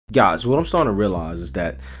Guys, what I'm starting to realize is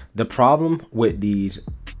that the problem with these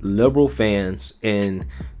liberal fans and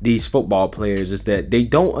these football players is that they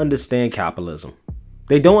don't understand capitalism.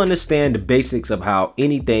 They don't understand the basics of how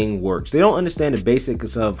anything works. They don't understand the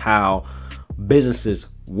basics of how businesses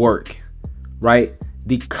work, right?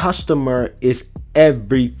 The customer is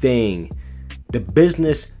everything. The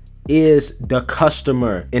business is the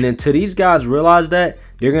customer. And until these guys realize that,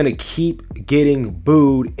 they're going to keep getting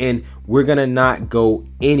booed and we're going to not go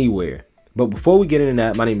anywhere. But before we get into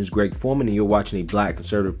that, my name is Greg Foreman and you're watching a Black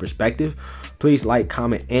Conservative Perspective. Please like,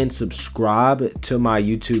 comment, and subscribe to my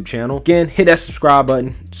YouTube channel. Again, hit that subscribe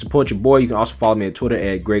button. Support your boy. You can also follow me on Twitter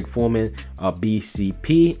at Greg Foreman,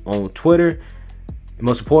 BCP on Twitter. And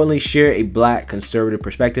most importantly, share a Black Conservative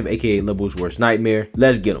Perspective, aka liberals' worst nightmare.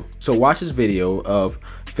 Let's get them. So watch this video of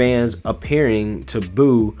fans appearing to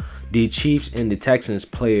boo the Chiefs and the Texans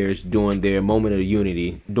players during their moment of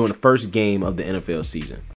unity during the first game of the NFL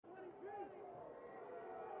season.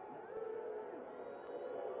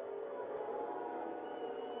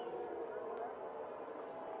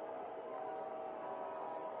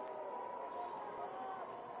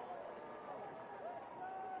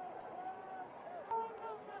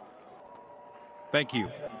 Thank you.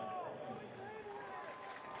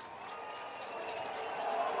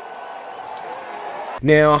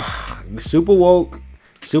 Now, super woke,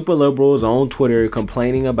 super liberals on Twitter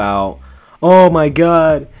complaining about, oh my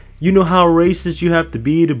God, you know how racist you have to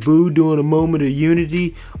be to boo during a moment of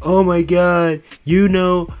unity? Oh my God, you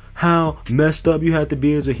know how messed up you have to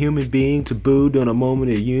be as a human being to boo during a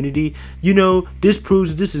moment of unity? You know, this proves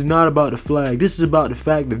that this is not about the flag. This is about the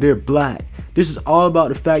fact that they're black. This is all about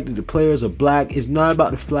the fact that the players are black. It's not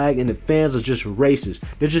about the flag, and the fans are just racist.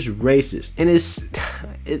 They're just racist. And it's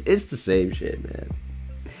the same shit, man.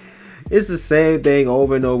 It's the same thing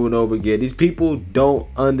over and over and over again. These people don't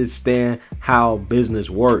understand how business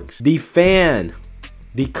works. The fan,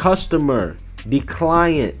 the customer, the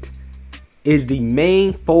client is the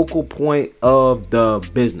main focal point of the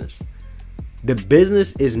business. The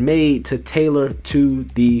business is made to tailor to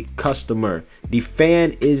the customer. The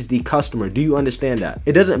fan is the customer. Do you understand that?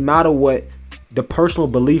 It doesn't matter what the personal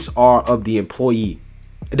beliefs are of the employee.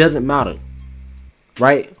 It doesn't matter.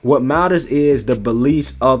 Right? What matters is the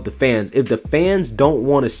beliefs of the fans. If the fans don't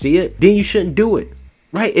want to see it, then you shouldn't do it.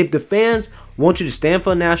 Right? If the fans want you to stand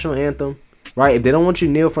for the national anthem, right? If they don't want you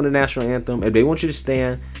to kneel for the national anthem, if they want you to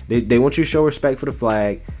stand, they want you to show respect for the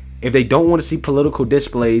flag, if they don't want to see political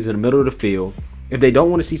displays in the middle of the field, if they don't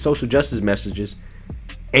want to see social justice messages,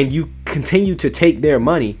 and you continue to take their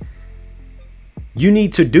money, you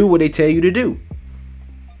need to do what they tell you to do.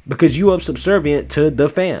 Because you are subservient to the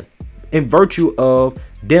fan in virtue of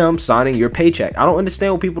them signing your paycheck. I don't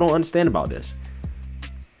understand what people don't understand about this.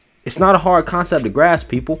 It's not a hard concept to grasp,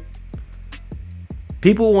 people.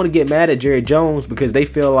 People want to get mad at Jerry Jones because they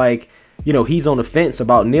feel like, you know, he's on the fence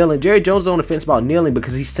about kneeling. Jerry Jones is on the fence about kneeling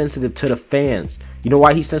because he's sensitive to the fans. You know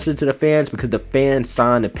why he's sensitive to the fans? Because the fans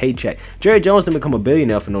signed the paycheck. Jerry Jones didn't become a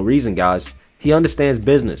billionaire for no reason, guys. He understands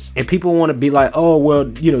business. And people want to be like, oh, well,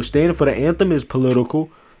 you know, standing for the anthem is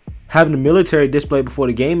political. Having the military display before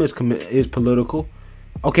the game is political.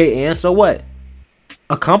 Okay, and so what?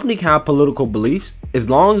 A company can have political beliefs as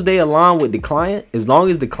long as they align with the client, as long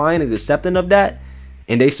as the client is accepting of that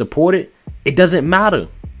and they support it, it doesn't matter.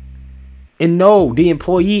 And no, the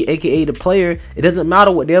employee, aka the player, it doesn't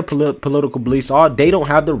matter what their political beliefs are. They don't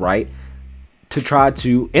have the right to try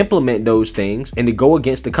to implement those things and to go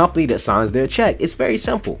against the company that signs their check. It's very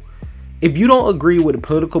simple. If you don't agree with the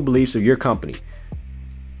political beliefs of your company,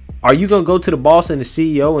 are you going to go to the boss and the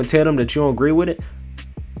CEO and tell them that you don't agree with it?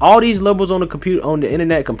 All these liberals on the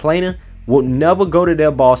internet complaining will never go to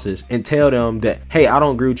their bosses and tell them that, hey, I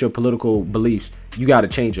don't agree with your political beliefs. You got to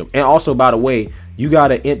change them. And also, by the way, you got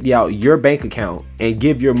to empty out your bank account and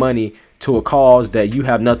give your money to a cause that you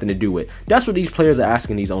have nothing to do with. That's what these players are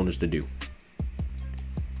asking these owners to do.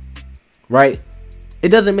 Right? It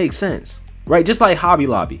doesn't make sense. Right? Just like Hobby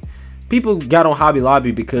Lobby. People got on Hobby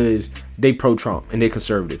Lobby because they pro-Trump and they're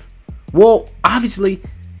conservative. Well, obviously,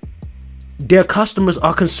 their customers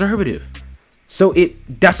are conservative. So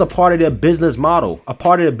that's a part of their business model. A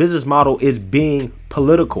part of their business model is being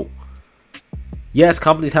political. Yes,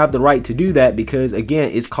 companies have the right to do that because,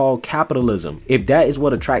 again, it's called capitalism. If that is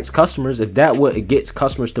what attracts customers, if that what gets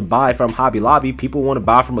customers to buy from Hobby Lobby, people want to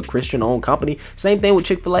buy from a Christian-owned company. Same thing with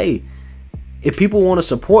Chick-fil-A. If people want to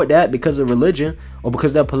support that because of religion or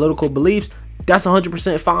because of their political beliefs, that's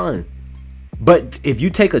 100% fine. But if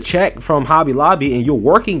you take a check from Hobby Lobby and you're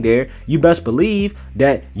working there, you best believe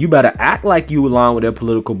that you better act like you align with their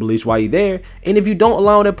political beliefs while you're there. And if you don't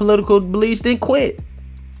align with their political beliefs, then quit.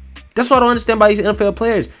 That's what I don't understand about these NFL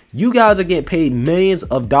players. You guys are getting paid millions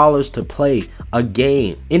of dollars to play a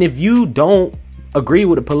game. And if you don't agree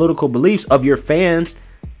with the political beliefs of your fans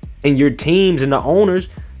and your teams and the owners,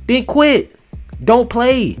 then quit. Don't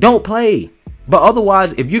play. Don't play. But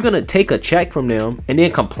otherwise, if you're going to take a check from them and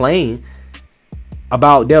then complain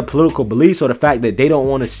about their political beliefs or the fact that they don't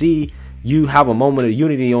want to see you have a moment of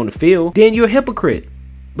unity on the field, then you're a hypocrite,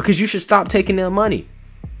 because you should stop taking their money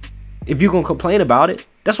if you're going to complain about it.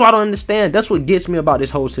 That's what I don't understand. That's what gets me about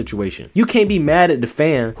this whole situation. You can't be mad at the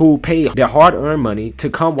fan who paid their hard-earned money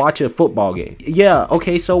to come watch a football game. Yeah,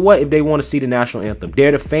 okay, so what if they want to see the national anthem?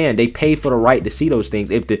 They're the fan. They pay for the right to see those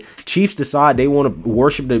things. If the Chiefs decide they want to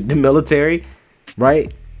worship the military,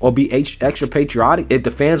 right, or be extra patriotic, if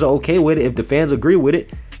the fans are okay with it, if the fans agree with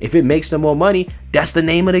it, if it makes them more money, that's the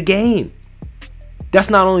name of the game.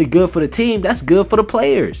 That's not only good for the team, that's good for the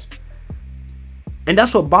players. And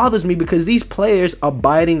that's what bothers me, because these players are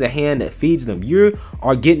biting the hand that feeds them. You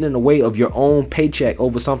are getting in the way of your own paycheck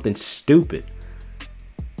over something stupid.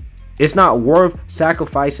 It's not worth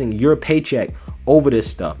sacrificing your paycheck over this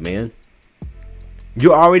stuff, man.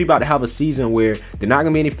 You're already about to have a season where there are not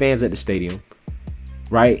going to be any fans at the stadium,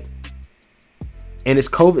 right? And this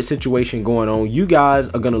COVID situation going on, you guys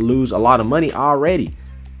are going to lose a lot of money already.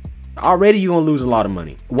 Already you're going to lose a lot of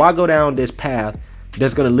money. Why go down this path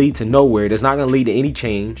that's going to lead to nowhere, that's not going to lead to any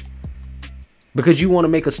change, because you want to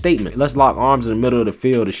make a statement? Let's lock arms in the middle of the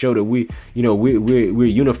field to show that we're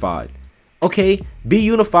unified. Okay, be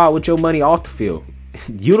unified with your money off the field.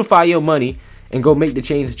 Unify your money and go make the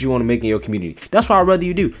change that you want to make in your community. That's what I'd rather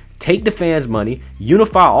you do. Take the fans' money,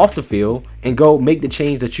 unify off the field, and go make the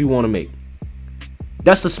change that you want to make.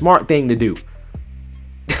 That's the smart thing to do.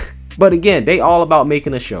 But again, they all about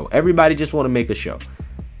making a show. Everybody just want to make a show.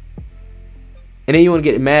 And then you want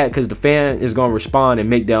to get mad because the fan is going to respond and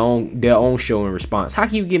make their own show in response. How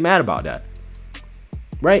can you get mad about that?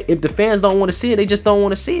 Right? If the fans don't want to see it, they just don't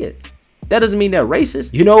want to see it. That doesn't mean they're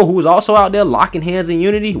racist. You know who's also out there locking hands in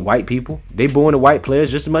unity? White people. They booing the white players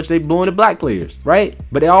just as much as they booing the black players, right?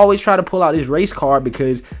 But they always try to pull out this race card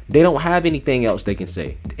because they don't have anything else they can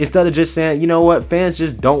say. Instead of just saying, you know what, fans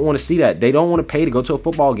just don't want to see that. They don't want to pay to go to a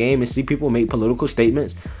football game and see people make political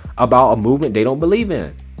statements about a movement they don't believe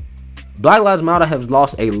in. Black Lives Matter has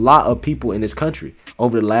lost a lot of people in this country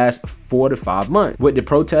over the last 4 to 5 months. With the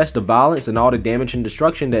protests, the violence, and all the damage and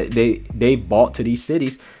destruction that they've brought to these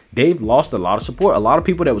cities, they've lost a lot of support. A lot of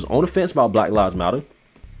people that was on the fence about Black Lives Matter,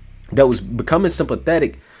 that was becoming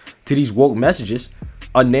sympathetic to these woke messages,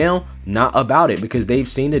 are now not about it because they've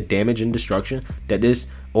seen the damage and destruction that this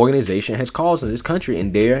organization has caused in this country,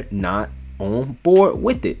 and they're not on board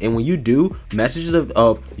with it. And when you do messages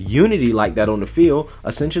of unity like that on the field,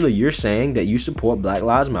 essentially you're saying that you support Black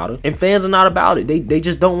Lives Matter, and fans are not about it. They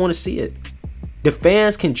just don't want to see it. The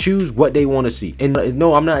fans can choose what they want to see. And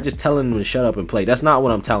no, I'm not just telling them to shut up and play. That's not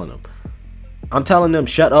what I'm telling them. I'm telling them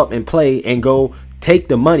shut up and play and go take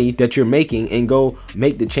the money that you're making and go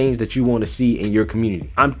make the change that you want to see in your community.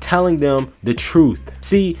 I'm telling them the truth.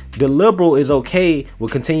 See, the liberal is okay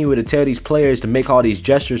with continuing to tell these players to make all these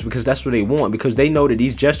gestures because that's what they want, because they know that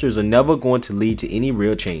these gestures are never going to lead to any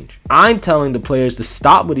real change. I'm telling the players to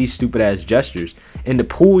stop with these stupid ass gestures and to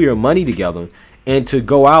pool your money together and to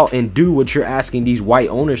go out and do what you're asking these white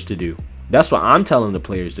owners to do. That's what I'm telling the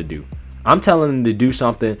players to do. I'm telling them to do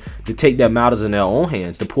something to take their matters in their own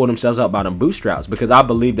hands, to pull themselves up by them bootstraps, because I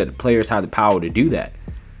believe that the players have the power to do that.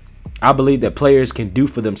 I believe that players can do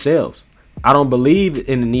for themselves. I don't believe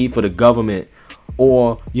in the need for the government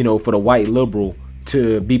or, for the white liberal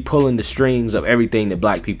to be pulling the strings of everything that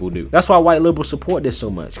black people do. That's why white liberals support this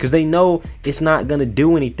so much, because they know it's not going to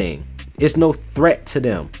do anything. It's no threat to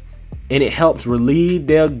them. And it helps relieve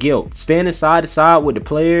their guilt. Standing side to side with the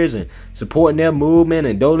players and supporting their movement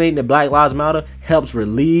and donating to Black Lives Matter helps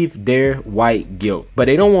relieve their white guilt. But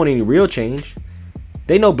they don't want any real change.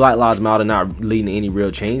 They know Black Lives Matter not leading to any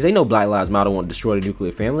real change. They know Black Lives Matter won't destroy the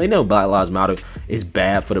nuclear family. They know Black Lives Matter is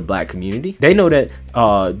bad for the black community. They know that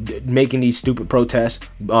making these stupid protests,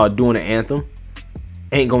 doing an anthem,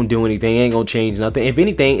 ain't gonna do anything, ain't gonna change nothing. If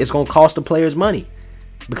anything, it's gonna cost the players money.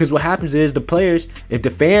 Because what happens is the players, if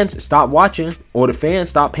the fans stop watching or the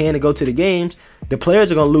fans stop paying to go to the games, the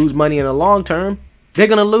players are going to lose money in the long term. They're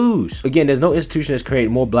going to lose. Again, there's no institution that's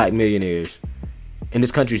created more black millionaires in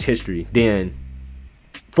this country's history than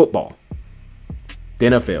football, the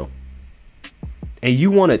NFL. And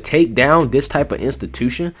you want to take down this type of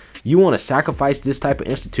institution? You want to sacrifice this type of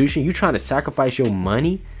institution? You trying to sacrifice your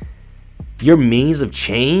money, your means of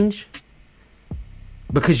change,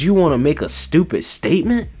 because you want to make a stupid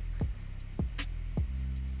statement?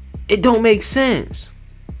 It don't make sense.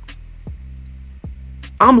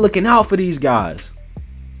 I'm looking out for these guys.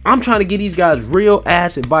 I'm trying to get these guys real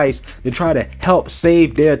ass advice to try to help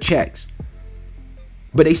save their checks.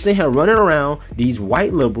 But they sit here running around, these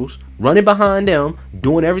white liberals, running behind them,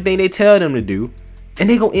 doing everything they tell them to do, and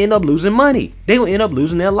they gonna end up losing money. They gonna end up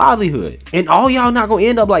losing their livelihood. And all y'all not gonna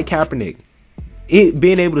end up like Kaepernick,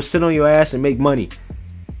 being able to sit on your ass and make money.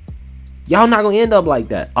 Y'all not gonna end up like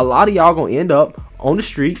that. A lot of y'all gonna end up on the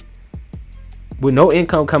street with no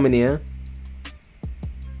income coming in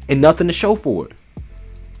and nothing to show for it,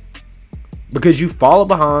 because you follow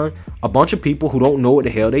behind a bunch of people who don't know what the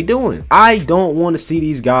hell they doing. I don't want to see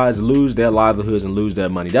these guys lose their livelihoods and lose their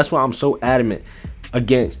money. That's why I'm so adamant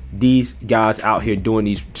against these guys out here doing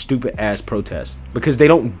these stupid ass protests, because they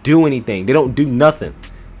don't do anything. They don't do nothing.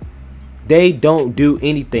 They don't do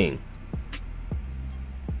anything.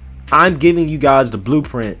 I'm giving you guys the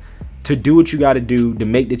blueprint to do what you got to do to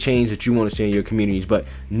make the change that you want to see in your communities, but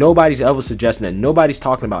nobody's ever suggesting that. Nobody's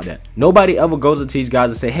talking about that. Nobody ever goes up to these guys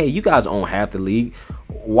and say, hey, you guys own half the league.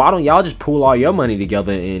 Why don't y'all just pool all your money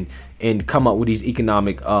together and come up with these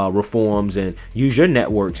economic reforms and use your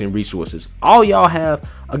networks and resources? All y'all have,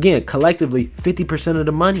 again, collectively 50% of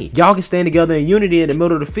the money. Y'all can stand together in unity in the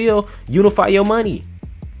middle of the field, unify your money,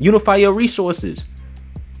 unify your resources.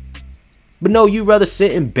 But no, you rather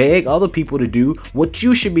sit and beg other people to do what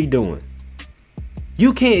you should be doing.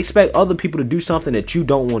 You can't expect other people to do something that you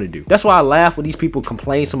don't want to do. That's why I laugh when these people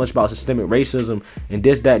complain so much about systemic racism and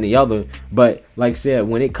this, that, and the other. But like I said,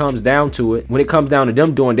 when it comes down to it, when it comes down to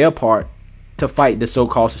them doing their part to fight the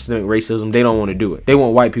so-called systemic racism, they don't want to do it. They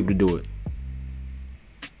want white people to do it.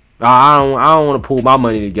 I don't want to pull my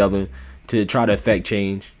money together to try to affect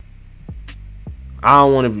change. I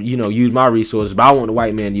don't want to, use my resources, but I want the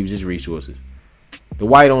white man to use his resources. The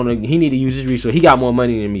white owner, he need to use his resources. He got more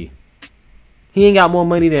money than me. He ain't got more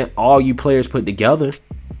money than all you players put together,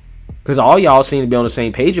 because all y'all seem to be on the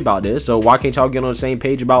same page about this. So why can't y'all get on the same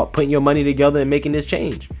page about putting your money together and making this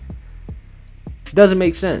change? Doesn't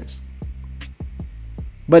make sense.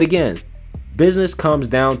 But again, business comes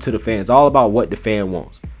down to the fans. All about what the fan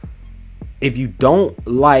wants. If you don't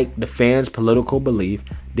like the fans' political belief,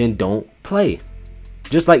 then don't play.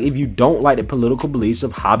 Just like if you don't like the political beliefs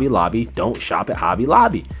of Hobby Lobby, don't shop at Hobby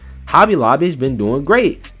Lobby. Hobby Lobby has been doing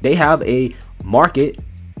great. They have a market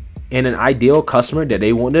and an ideal customer that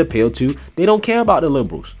they want to appeal to. They don't care about the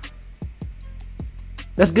liberals.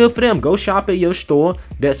 That's good for them. Go shop at your store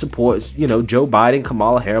that supports, Joe Biden,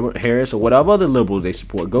 Kamala Harris, or whatever other liberals they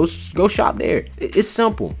support. Go shop there. It's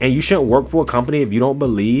simple. And you shouldn't work for a company if you don't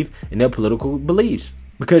believe in their political beliefs.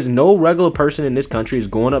 Because no regular person in this country is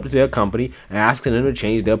going up to their company and asking them to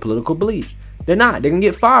change their political beliefs. They're not. They're going to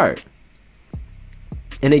get fired.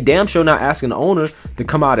 And they damn sure not asking the owner to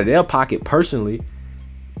come out of their pocket personally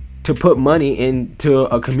to put money into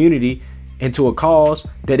a community, into a cause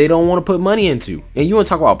that they don't want to put money into. And you want to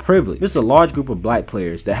talk about privilege. This is a large group of black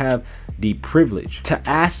players that have the privilege to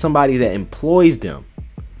ask somebody that employs them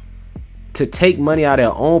to take money out of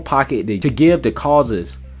their own pocket to give to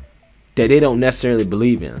causes that they don't necessarily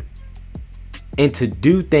believe in, and to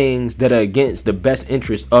do things that are against the best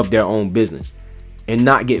interest of their own business and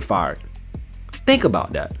not get fired. Think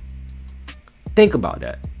about that. Think about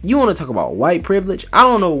that. You want to talk about white privilege? I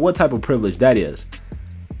don't know what type of privilege that is.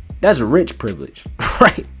 That's rich privilege,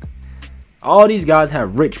 right? All these guys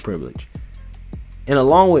have rich privilege. And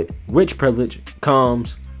along with rich privilege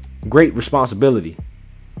comes great responsibility.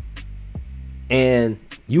 And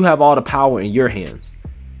you have all the power in your hands.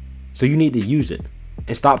 So you need to use it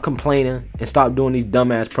and stop complaining and stop doing these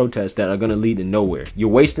dumbass protests that are going to lead to nowhere. You're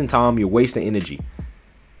wasting time. You're wasting energy.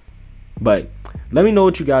 But let me know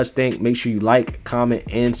what you guys think. Make sure you like, comment,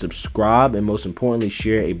 and subscribe. And most importantly,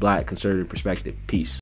 share a black conservative perspective. Peace.